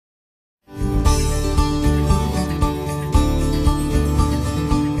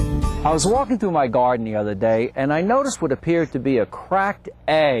I was walking through my garden the other day and I noticed what appeared to be a cracked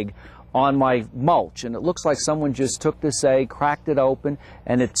egg on my mulch, and it looks like someone just took this egg, cracked it open,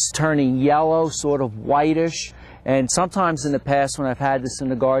 and it's turning yellow, sort of whitish. And sometimes in the past when I've had this in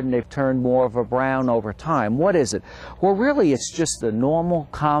the garden, they've turned more of a brown over time. What is it? Well, really it's just a normal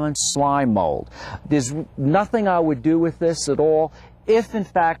common slime mold. There's nothing I would do with this at all. If in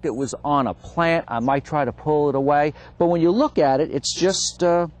fact it was on a plant, I might try to pull it away, but when you look at it, it's just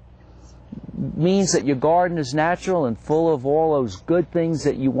means that your garden is natural and full of all those good things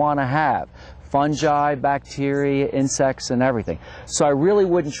that you want to have. Fungi, bacteria, insects, and everything. So I really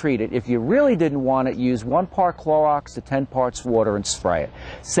wouldn't treat it. If you really didn't want it, use 1 part Clorox to 10 parts water and spray it.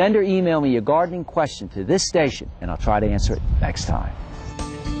 Send or email me your gardening question to this station, and I'll try to answer it next time.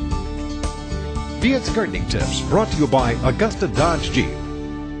 Viette's Gardening Tips, brought to you by Augusta Dodge Jeep.